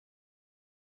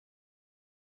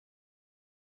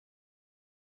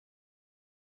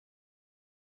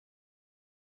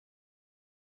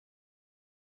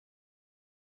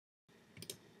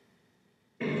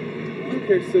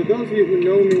Okay, so those of you who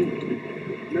know me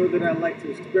know that I like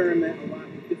to experiment a lot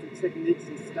with different techniques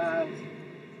and styles.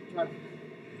 Try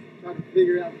to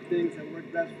figure out the things that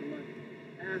work best for my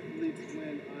athletes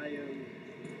when I am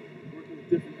working with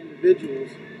different individuals.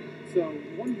 So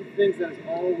one of the things that has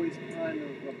always kind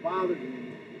of bothered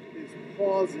me is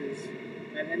pauses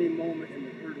at any moment in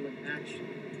the hurdling action.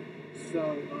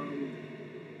 So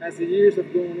as the years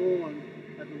have gone on,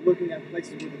 I've been looking at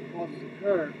places where the pauses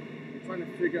occur and trying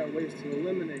to figure out ways to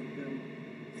eliminate them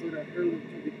so that hurdling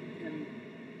can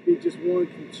be just one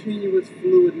continuous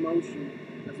fluid motion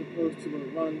as opposed to a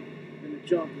run and a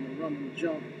jump and a run and a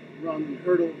jump, run and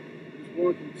hurdle. Just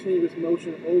one continuous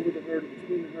motion over the hurdle,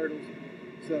 between the hurdles.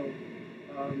 So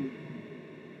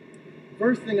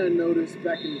first thing I noticed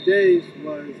back in the days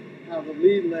was how the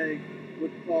lead leg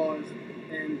would pause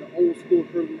in the old school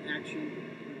hurdling action.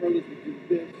 The hurdlers would do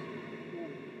this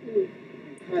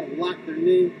and kind of lock their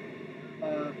knee.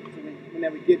 So when they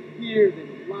would get here, they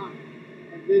would lock,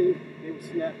 and then they would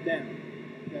snap down.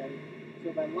 Okay.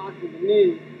 So by locking the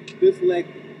knee, this leg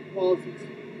pauses,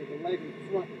 so the leg in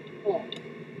front pauses.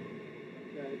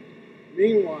 Okay.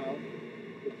 Meanwhile,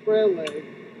 the trail leg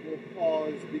will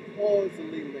pause because the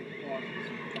lead leg pauses.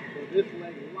 So this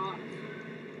leg locks,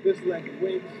 this leg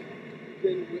winks,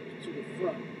 then whips to the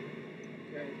front.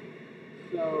 Okay.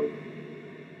 So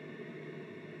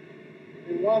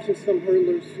in watching some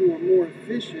hurdlers who are more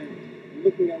efficient, and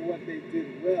looking at what they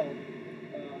did well,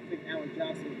 I think Alan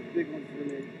Johnson was a big one for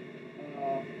me.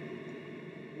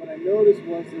 What I noticed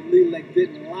was the lead leg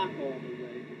didn't lock all the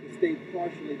way; it stayed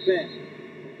partially bent.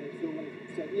 Okay,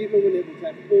 so even when it was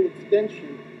at full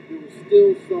extension, there was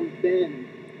still some bend.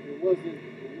 It wasn't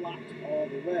locked all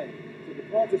the way. So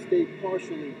because it stayed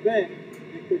partially bent,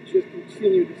 it could just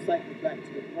continue to cycle back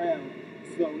to the ground.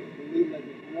 So the lead leg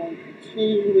was one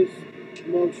continuous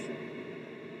motion.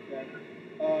 Okay?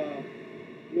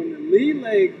 When the lead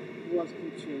leg was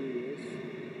continuous,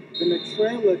 then the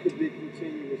trail leg could be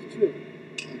continuous too.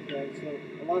 Okay,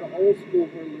 so a lot of old school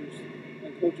hurdlers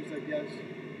and coaches, I guess,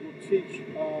 will teach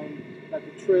that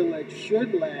the trail leg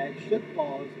should lag, should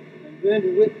pause, and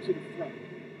then whip to the front.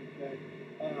 Okay,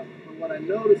 but what I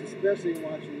noticed, especially in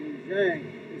watching Liu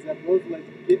Zhang, is that both legs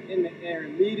get in the air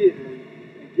immediately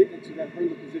and get into that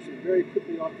hurdle position very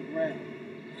quickly off the ground.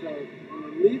 So when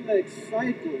the lead leg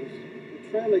cycles, the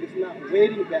trail leg is not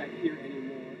waiting back here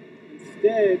anymore.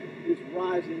 Instead, it's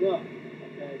rising up.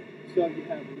 Okay, so you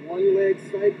have one leg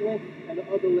cycling and the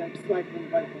other leg cycling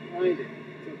right behind it.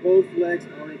 So both legs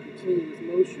are in continuous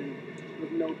motion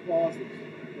with no pauses.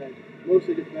 Okay, most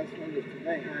of the best hurdlers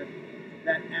today have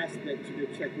that aspect to their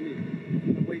technique.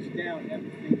 From the waist down,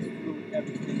 everything's fluid,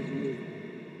 everything's moving.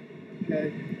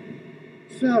 Okay,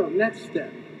 so next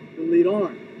step, the lead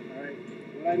arm.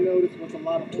 What I noticed was a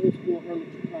lot of old school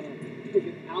hurdlers would kind of kick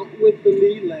it out with the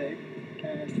lead leg,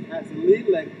 and as the lead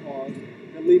leg paused,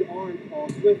 the lead arm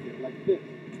paused with it, like this.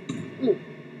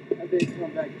 And then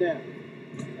come back down.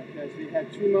 Okay, so you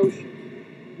had two motions.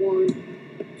 1,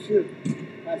 2,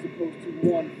 as opposed to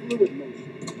one fluid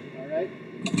motion. Alright?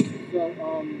 So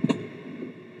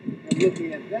and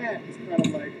looking at that, it's kind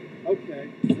of like,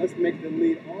 okay, let's make the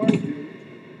lead arm do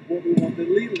what we want the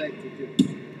lead leg to do.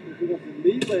 If we want the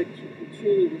lead leg to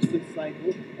continuously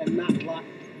cycle and not lock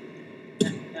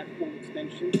at full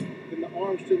extension, then the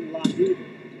arm shouldn't lock either.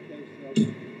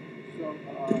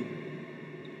 Okay,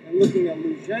 and looking at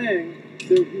Liu Zhang,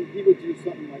 so he would do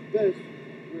something like this,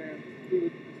 where he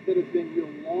would, instead of being real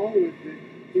long with it,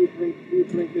 he would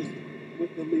bring his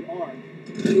with the lead arm.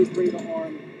 He would bring the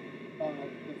arm,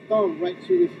 the thumb right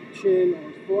to his chin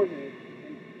or his forehead,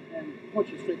 and punch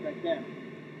it straight back down.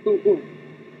 Boom, boom.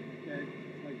 Okay,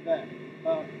 like that.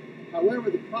 However,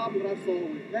 the problem that I saw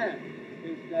with that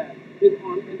is that his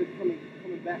arm ended up coming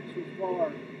back too far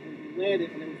when he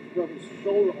landed, and it was throw his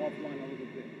shoulder offline a little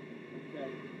bit. Okay,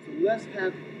 so let's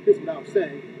have, here's what I was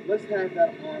saying, let's have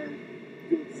that arm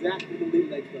do exactly what the lead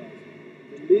leg does.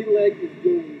 The lead leg is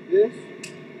doing this,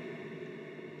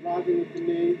 driving with the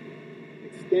knee,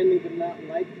 extending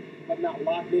but not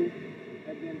locking,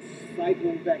 and then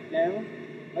cycling back down.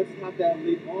 Let's have that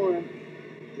lead arm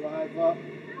drive up,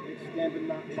 extend but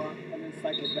not lock, and then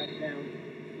cycle back down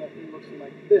so that it looks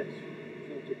like this.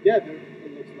 So together,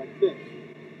 it looks like this.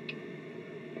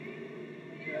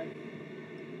 Okay?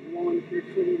 One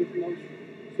continuous motion.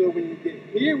 So when you get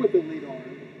here with the lead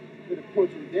arm, instead of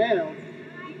punching down,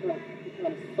 you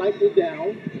kind of cycle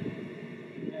down,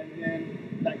 and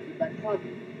then back to the back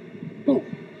pocket. Boom!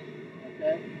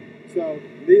 Okay? So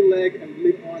lead leg and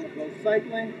lead arm are both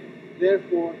cycling,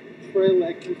 therefore trail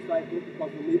leg can cycle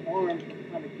because the lead arm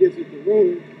kind of gives it the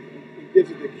room and gives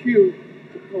it the cue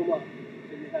to come up.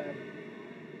 So you have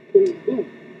boom, boom,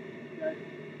 boom. Okay?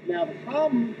 Now the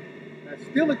problem that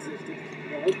still existed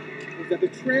was that the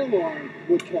trail arm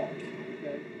would pause.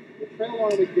 Okay? The trail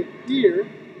arm would get here,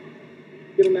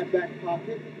 get in that back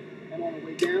pocket, and on the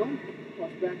way down,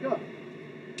 push back up.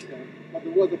 Okay? But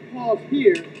there was a pause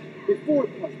here before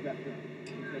it pushed back up.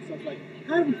 Okay? So it's like,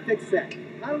 how do we fix that?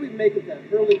 How do we make it that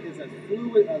hurling is as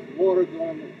fluid as water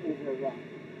going over a rock?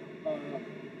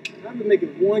 How do we make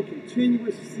it one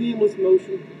continuous, seamless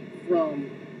motion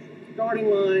from starting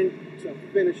line to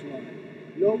finish line?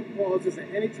 No pauses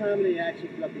at any time in the action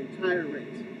throughout the entire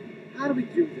race. How do we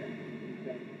do that?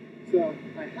 Okay. So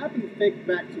I happen to think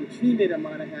back to a teammate of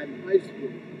mine I had in high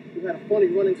school who had a funny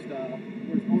running style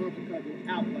where his arms would kind of go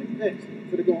out like this.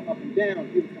 Instead of going up and down,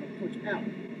 he would kind of push out.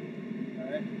 All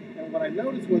right? And what I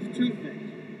noticed was two things.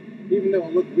 Even though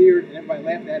it looked weird and everybody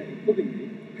laughed at it, including me.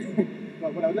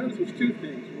 But what I noticed was two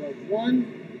things. Was one,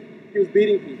 he was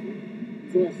beating people. He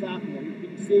was only a sophomore. He was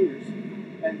beating seniors.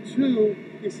 And two,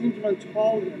 he seemed to run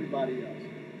taller than everybody else.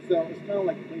 So it's kind of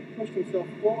like when he pushed himself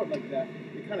forward like that,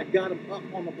 it kind of got him up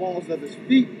on the balls of his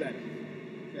feet better.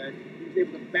 Okay, he was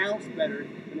able to bounce better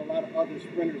than a lot of other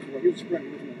sprinters were. He was a sprinter,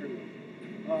 he wasn't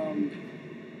a hurdler.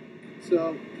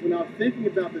 So when I was thinking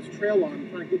about this trail arm,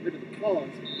 trying to get rid of the pause,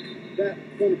 that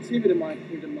former teammate of mine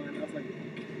came to mind. I was like,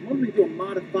 I wonder if we do a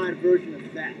modified version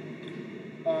of that.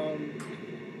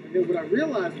 And then what I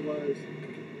realized was,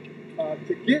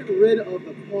 to get rid of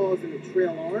the pause in the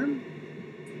trail arm,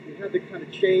 we had to kind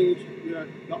of change the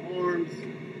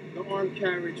arm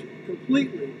carriage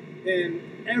completely in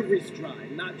every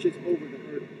stride, not just over the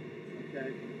hurdle.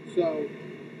 Okay, so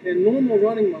in normal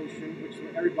running motion, which is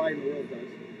what everybody in the world does,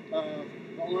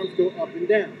 the arms go up and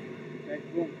down. Okay,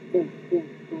 boom, boom, boom,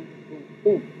 boom, boom,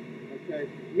 boom. Okay.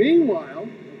 Meanwhile,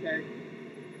 okay,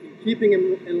 in keeping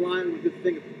in line with the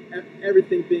thing of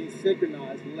everything being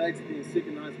synchronized, legs being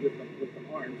synchronized with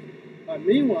the arms.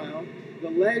 Meanwhile, the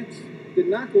legs did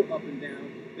not go up and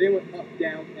down; they went up,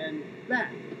 down, and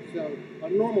back. So a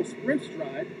normal sprint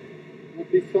stride would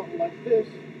be something like this,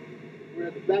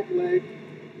 where the back leg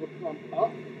would come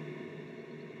up.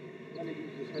 Let me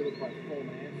use this hurdle by full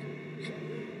man.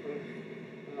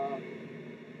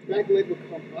 Back leg would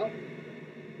come up,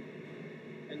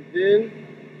 and then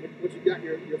once you got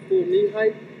your full knee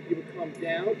height, you would come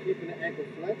down, keeping the ankle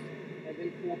flexed, and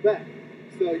then pull back.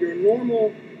 So your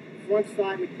normal front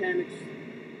side mechanics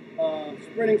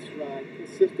sprinting stride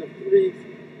consists of three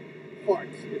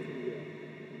parts, if you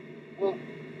will. Up,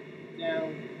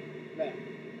 down, back.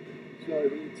 So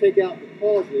when you take out the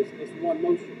pauses, it's one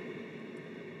motion.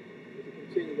 It's a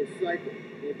continuous cycle.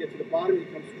 When you get to the bottom, you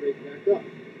come straight back up.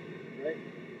 Right?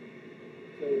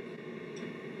 So it's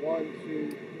 1,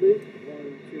 2, 3,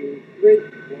 1, 2, 3,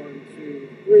 1, 2,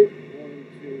 3, 1,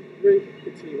 2, 3,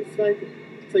 continuous cycle.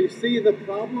 So you see the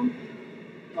problem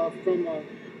from a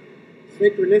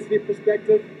synchronicity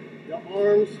perspective. Your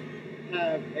arms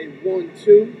have a 1,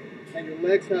 2, and your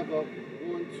legs have a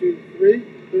 1, 2, 3.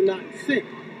 They're not in sync.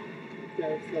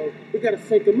 Okay, so we got to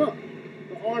sync them up.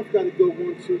 The arms got to go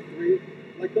 1, 2, 3,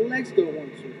 like the legs go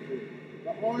 1, 2, 3.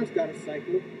 The arms got to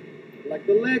cycle like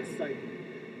the legs cycle.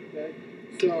 Okay,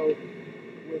 so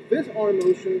with this arm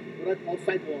motion, what I call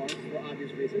cycle arms for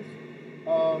obvious reasons,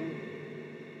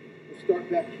 we'll start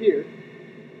back here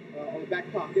on the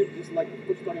back pocket, just like the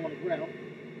foot starting on the ground.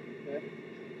 Okay,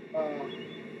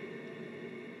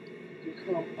 you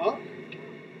come up.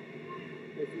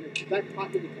 Okay, from the back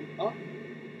pocket, you come up.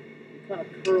 You kind of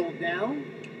curl down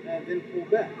and then pull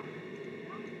back.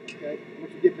 Okay,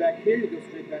 once you get back here, you go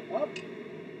straight back up,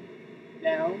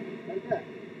 down, and back.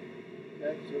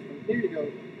 Okay, so from here you go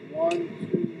 1,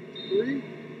 2, 3,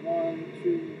 1,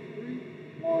 2, 3,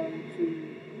 1,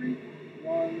 2, 3,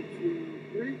 1,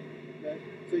 2, 3. Okay,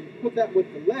 so you put that with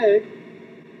the leg.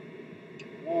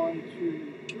 1,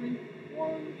 2, 3,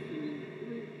 1, 2,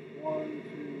 3, 1,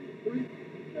 2, 3.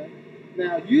 Okay.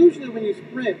 Now, usually when you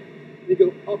sprint, you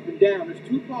go up and down. There's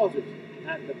two pauses,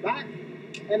 at the back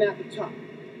and at the top.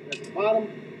 At the bottom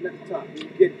and at the top. When you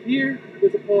get here,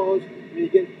 there's a pause. When you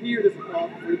get here, there's a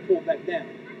pause before you pull back down.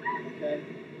 Okay?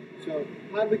 So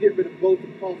how do we get rid of both the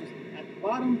pauses at the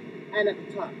bottom and at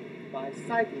the top? By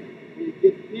cycling. When you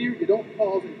get here, you don't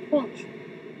pause and punch.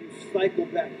 You cycle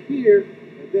back here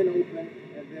and then open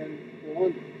and then pull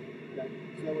under. Okay?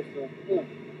 So it's a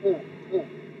So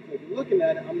if you're looking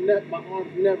at it, my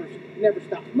arms never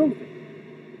stops moving.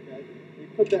 Okay? You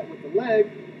put that with the leg,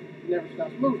 it never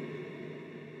stops moving.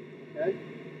 Okay?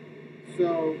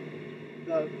 So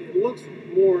it looks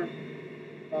more,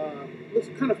 looks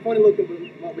kind of funny looking,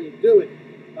 but when you do it,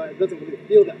 it doesn't really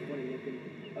feel that funny looking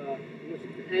once you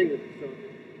can hang with it.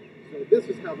 So this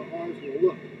is how the arms will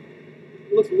look.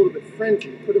 it looks a little bit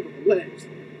frenzied. Put it with the legs.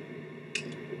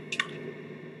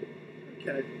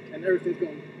 Okay, and everything's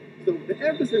going. So the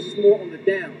emphasis is more on the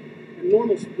down. And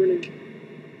normal sprinting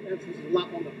emphasis is a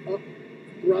lot on the up,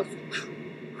 thrust.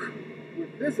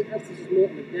 With this, the emphasis is more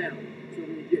on the down. So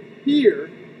when you get here,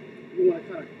 you want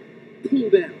to kind of pull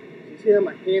down. So you see how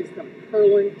my hand's kind of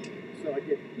curling? So I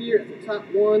get here at the top,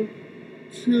 1,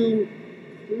 2,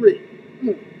 3.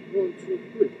 1, 2, 3, 1,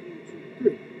 2,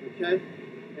 3. Okay?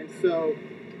 And so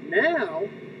now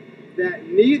that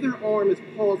neither arm is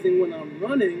pausing when I'm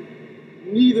running,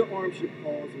 neither arm should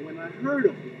pause when I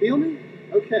hurdle. You feel me?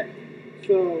 Okay.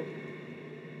 So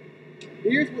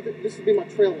here's what this would be my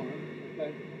trail arm.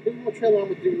 Okay. Here's what my trail arm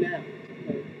would do now.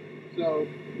 Okay. So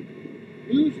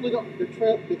usually the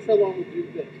trail arm would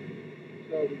do this.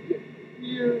 So we get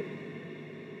here,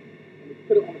 and we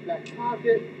put it on the back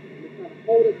pocket, and we kind of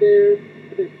hold it there,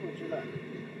 and then punch it up.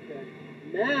 Okay.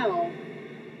 Now,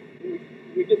 when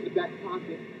we get to the back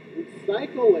pocket, we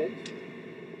cycle it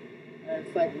and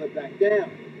cycle it back down.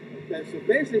 Okay, so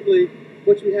basically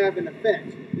what you have in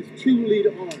effect is 2 lead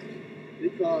arms,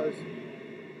 because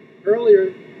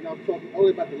earlier, and I was talking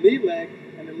earlier about the lead leg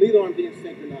and the lead arm being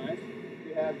synchronized,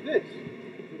 you have this.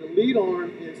 So the lead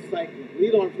arm is cycling. The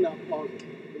lead arm is not pausing.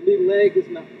 The lead leg is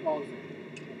not pausing.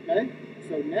 Okay?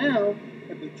 So now,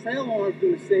 if the trail arm is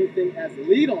doing the same thing as the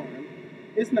lead arm,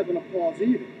 it's not going to pause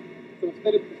either. So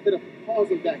instead of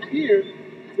pausing back here,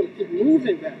 it's going to keep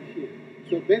moving back here.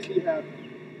 So basically you have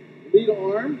lead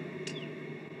arm,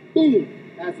 boom,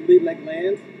 as the lead leg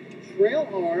lands, trail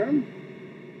arm,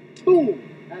 boom,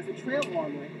 as the trail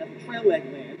leg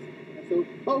lands. And so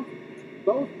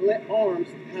both arms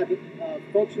have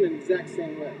function in the exact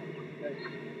same way. Okay?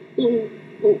 Boom,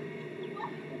 boom.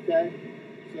 Okay?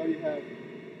 So you have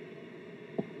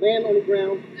land on the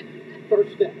ground,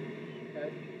 first step.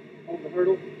 Okay? Over the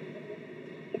hurdle,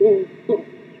 boom, boom.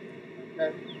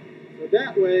 Okay? So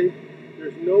that way,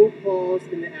 there's no pause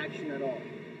in the action at all.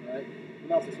 Right?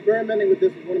 When I was experimenting with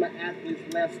this with one of my athletes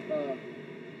last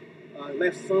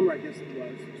summer, I guess it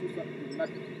was,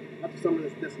 not the summer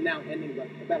that's now ending, but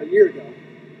about a year ago,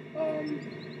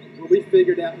 what we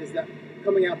figured out is that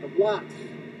coming out the blocks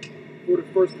for the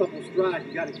first couple of strides,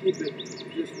 you got to keep it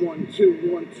just 1,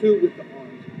 2, 1, 2 with the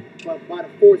arms. But by the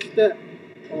 4th step,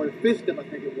 or the 5th step, I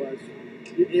think it was,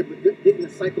 you're able to get in the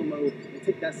cycle mode and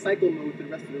take that cycle mode to the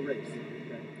rest of the race.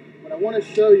 Okay? What I want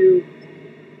to show you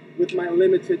with my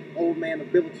limited old man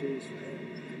abilities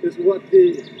is what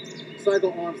the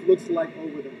cycle arms looks like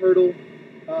over the hurdle.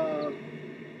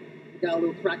 Got a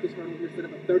little practice hurdle here, set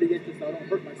up a 30 inches so I don't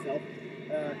hurt myself.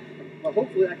 But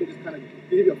hopefully I can just kind of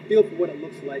give you a feel for what it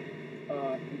looks like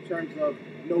in terms of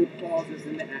no pauses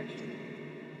in the action.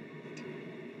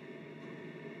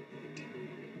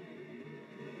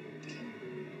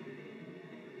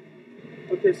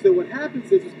 Okay, so what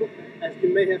happens is, as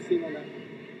you may have seen on that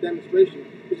demonstration,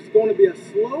 it's going to be a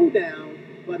slowdown,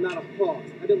 but not a pause.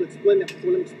 I didn't explain that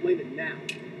before, let me explain it now.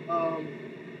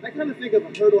 I kind of think of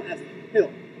a hurdle as a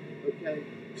hill, okay?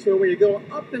 So when you're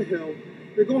going up the hill,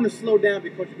 you're going to slow down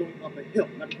because you're going up a hill,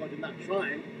 not because you're not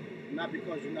trying, not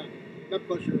because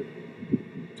you're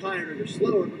tired or you're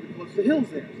slower, but because the hill's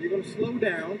there. So you're going to slow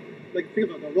down, like think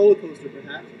of like a roller coaster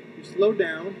perhaps. You slow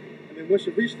down, and then once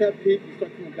you reach that peak, you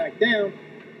start coming back down,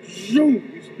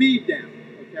 zoom, you speed down,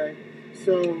 okay?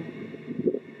 So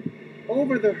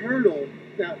over the hurdle,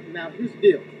 now here's the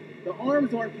deal. The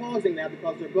arms aren't pausing now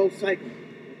because they're both cycling,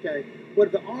 okay? But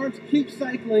if the arms keep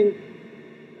cycling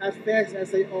as fast as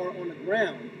they are on the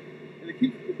ground, and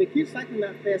if they keep cycling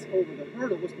that fast over the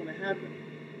hurdle, what's going to happen?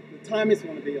 The timing's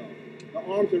going to be off. The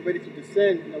arms are ready to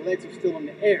descend, and the legs are still in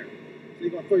the air. So you're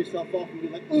going to throw yourself off and be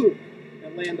like, ooh,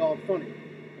 and land all funny,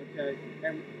 okay?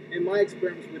 And in my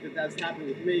experience with it, that's happened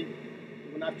with me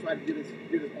when I've tried to do this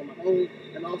on my own,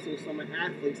 and also some of my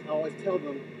athletes. I always tell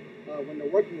them when they're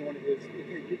working on it is,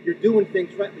 okay, you're doing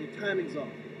things right, but your timing's off.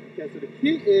 Okay, so the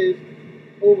key is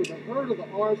over the hurdle, the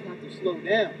arms have to slow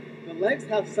down. The legs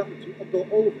have something to go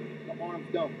over. The arms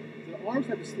don't. So the arms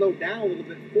have to slow down a little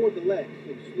bit for the legs.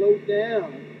 So slow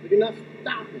down, but you're not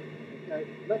stopping. Okay,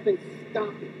 nothing's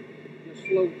stopping. You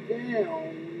slow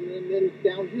down, and then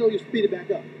downhill you speed it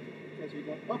back up. Okay, so you're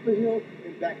going up a hill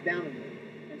and back down a hill.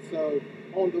 And so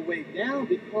on the way down,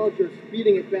 because you're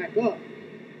speeding it back up,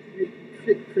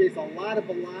 it creates a lot of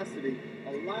velocity,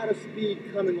 a lot of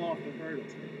speed coming off the hurdle.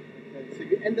 Okay, so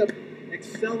you end up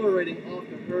accelerating off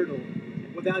the hurdle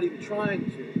without even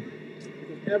trying to,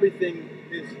 because everything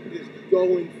is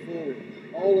going forward.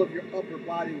 All of your upper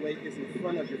body weight is in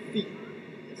front of your feet.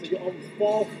 And so you almost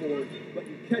fall forward, but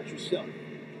you catch yourself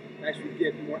as you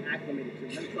get more acclimated to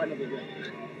it. Let me try another way.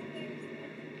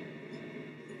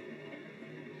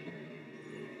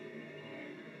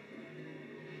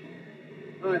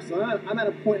 All right, so I'm at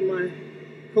a point in my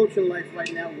coaching life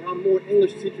right now where I'm more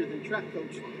English teacher than track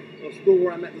coach. So school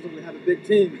where I'm at doesn't really have a big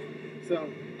team. So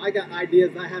I got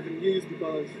ideas I haven't used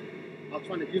because I was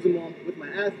trying to use them on with my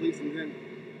athletes, and then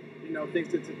things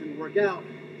just didn't work out.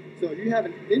 So if you have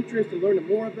an interest in learning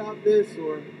more about this,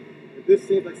 or if this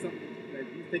seems like something that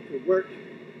you think could work,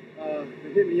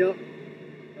 then hit me up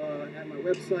at my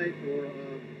website or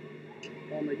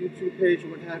on my YouTube page or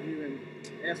what have you, and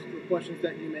ask for questions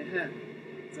that you may have.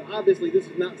 So obviously this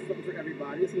is not something for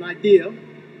everybody. It's an idea.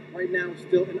 Right now it's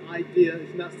still an idea.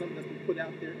 It's not something that's been put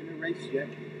out there in the race yet.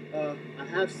 I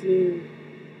have seen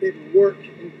it work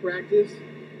in practice,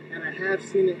 and I have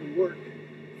seen it work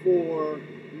for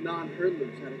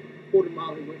non-hurdlers. I had a quarter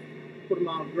mile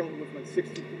girl who went from like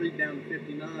 63 down to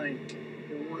 59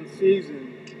 in one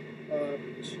season.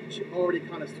 She already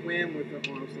kind of swam with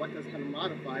her arms, so I just kind of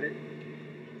modified it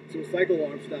to a cycle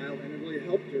arm style, and it really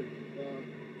helped her.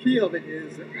 Key of it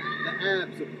is the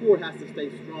abs, the core has to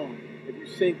stay strong. If you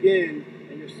sink in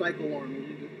and your cycle arm,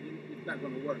 it's not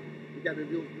going to work. You got to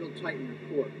be real tight in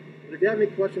your core. But if you have any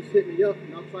questions, hit me up,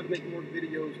 and I'll try to make more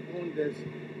videos on this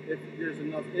if there's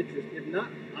enough interest. If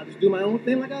not, I'll just do my own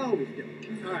thing like I always do.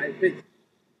 All right, peace.